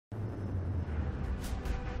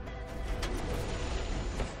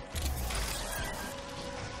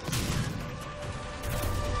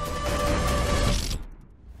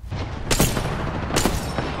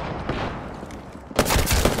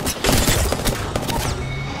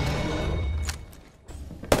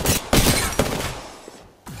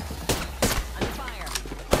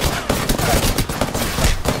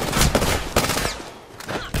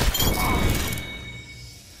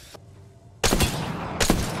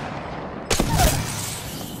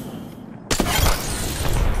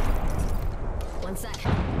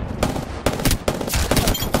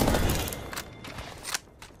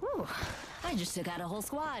Got a whole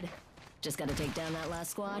squad. Just gotta take down that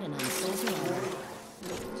last squad and I'm sole survivor.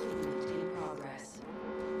 In progress.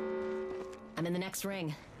 I'm in the next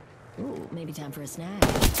ring. Ooh, maybe time for a snack.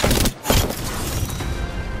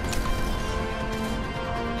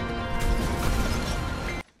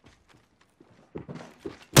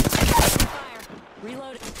 Fire.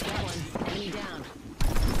 Reload. Got one. Enemy down.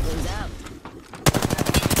 Wings out.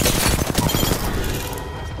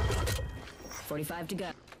 45 to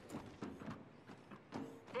go.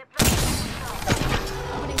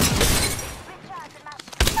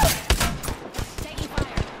 Taking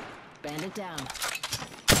fire. Bandit down.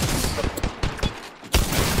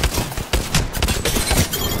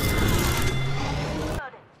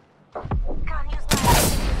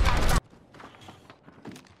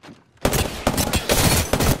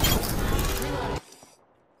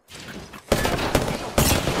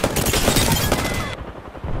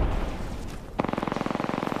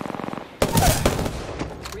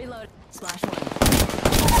 Reload. Splash one.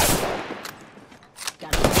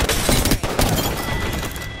 Got it.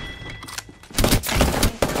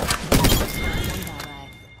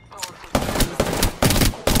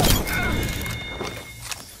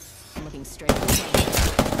 I'm looking straight at the game.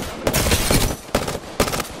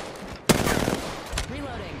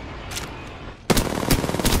 Reloading.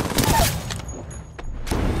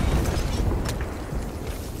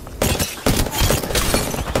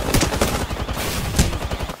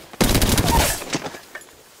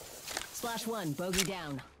 Splash one, bogey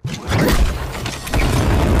down.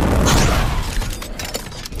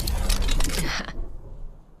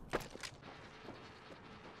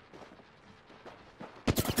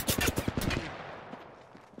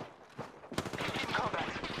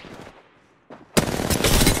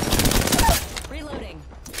 Reloading.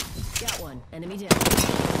 Got one. Enemy down.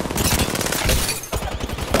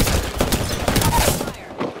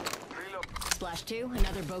 Fire. Splash two,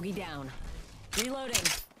 another bogey down. Reloading.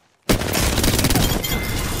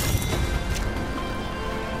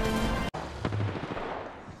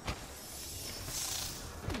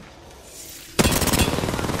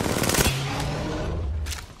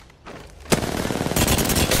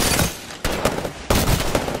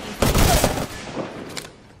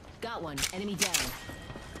 Got one. Enemy down.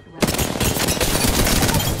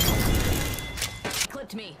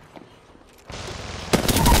 Clipped me.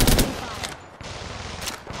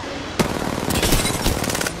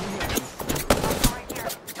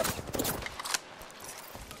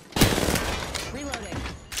 Reloading.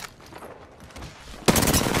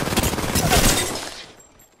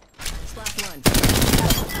 Splash one.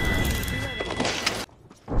 Reloading.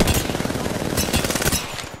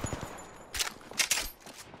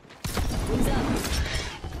 Wings up.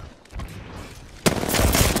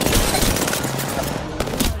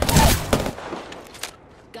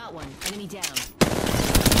 Got one. Enemy down.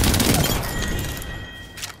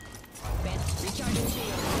 Recharging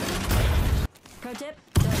shield. Pro tip.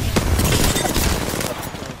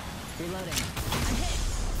 Reloading. I'm hit.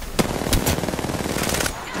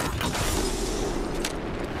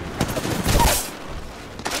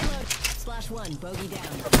 Reload. Splash one. Bogey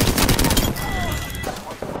down.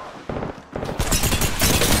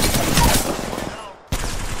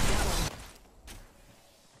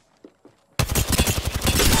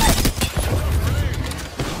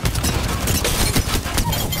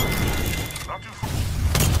 Not too far.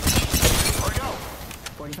 Where go?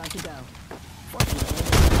 45 to go.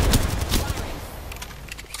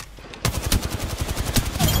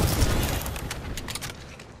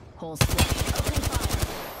 Whole squad. Opening fire.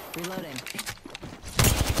 Reloading.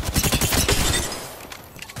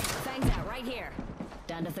 Fangs out right here.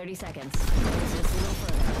 Down to 30 seconds. Just a little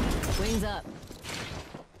further. Wings up.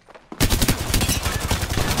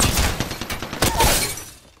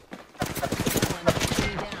 One.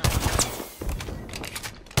 Enemy down.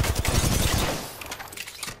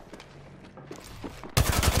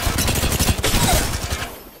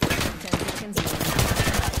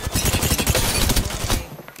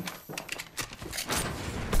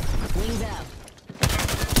 Wings out.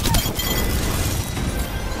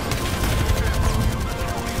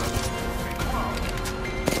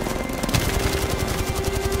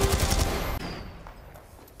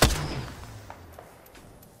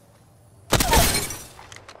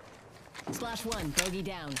 Splash one, bogey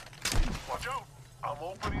down. Watch out. I'm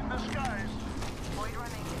opening the skies. Void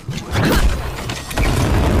running.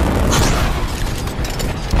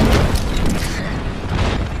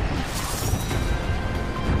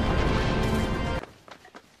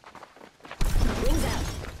 Wings out.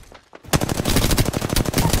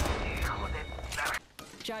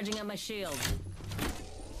 Charging on my shield.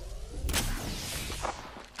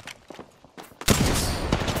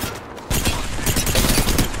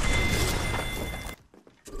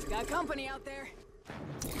 Got company out there.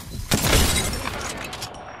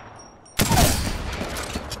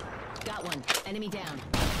 Got one. Enemy down.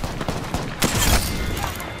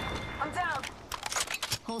 I'm down.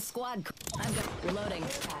 Whole squad. I've got reloading.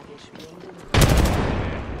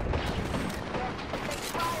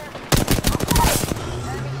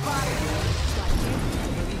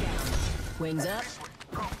 Wings up.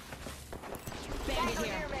 Bandit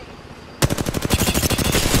here.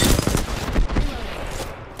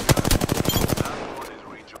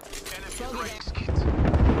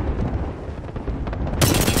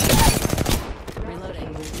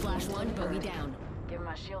 Reloading. Flash one, bogey down. Give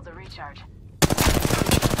my shields a recharge.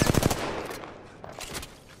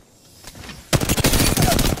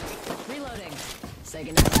 Reloading. Say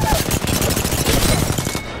goodnight.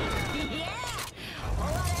 Yeah! A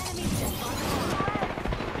lot of enemies just on the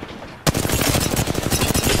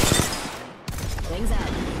wings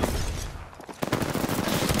out.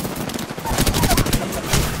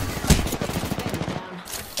 Bandit down.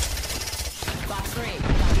 Box 3.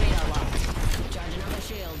 Got radar lock. Charging on my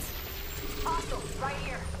shields. Hostile, right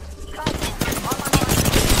here.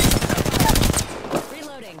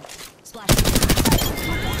 Reloading. Splash.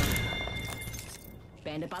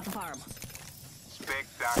 Bandit bought the farm.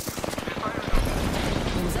 Spectacular.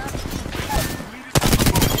 Wings up.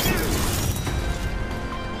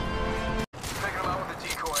 Taking him out with a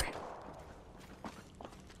decoy.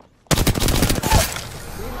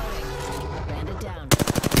 Reloading. Bandit down.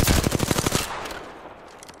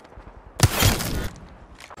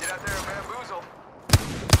 Get out there and bamboozle.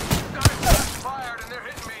 Guys, shots fired and they're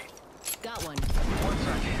hitting me. Got one. 1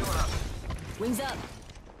 sec, healing up. Wings up.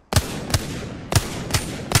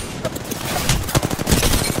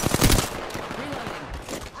 Reloading.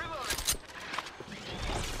 Reloading.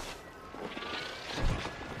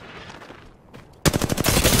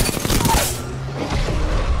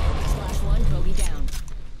 Splash one, bogey down.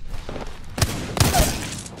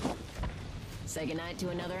 Say goodnight to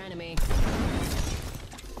another enemy.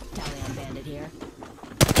 Tally on bandit here.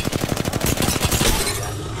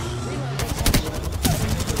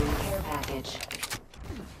 Care package.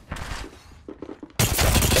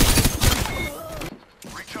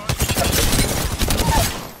 Recharge.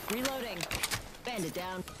 Reloading. Bandit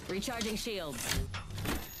down. Recharging shields.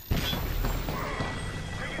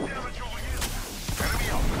 Taking damage over here. Enemy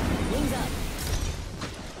out. Wings up.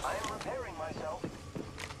 I am repairing myself.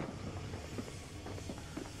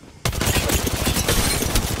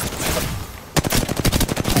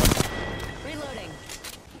 Reloading.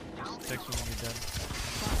 Text me when you're done.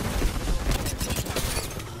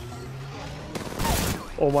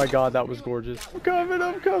 Oh my god, that was gorgeous. I'm coming!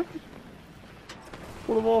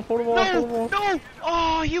 Pull them off, pull them off, pull them off. No!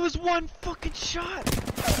 Oh, he was one fucking shot!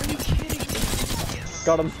 Are you kidding me? Yes!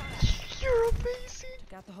 Got him. You're amazing!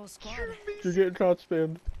 Got the whole squad. You're You're amazing! getting shot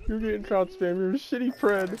spammed. You're getting shot spammed. You're a shitty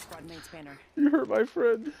friend. Squad mate's banner. You hurt my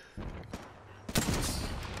friend.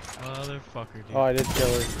 Motherfucker, dude. Oh, I did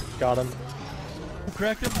kill her. Got him. Who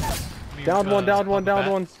cracked him? I mean, Down one, down off one, the down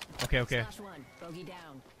bat? one. Okay, okay. Splash one, bogey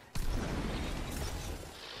down.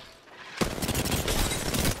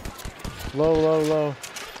 Low.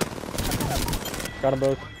 Got them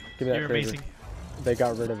both. Give me that You're crater. amazing. They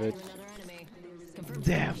got rid of it. To another enemy. Confirm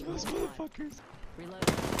Damn, splash those one. motherfuckers.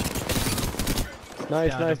 Reloading.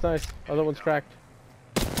 Nice, Down nice, him. nice. Other one's cracked.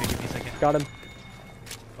 Okay, give me a second. Got him.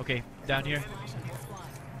 Okay, down here.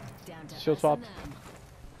 Down to Shield swapped. S&M.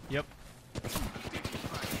 Yep.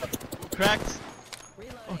 Cracked!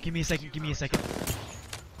 Reloading. Oh, give me a second, give me a second.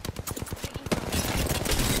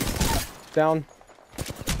 Down.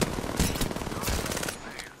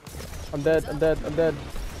 I'm dead, I'm dead, I'm dead.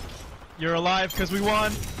 You're alive because we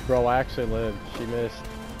won! Bro, I actually lived. She missed.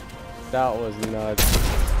 That was nuts.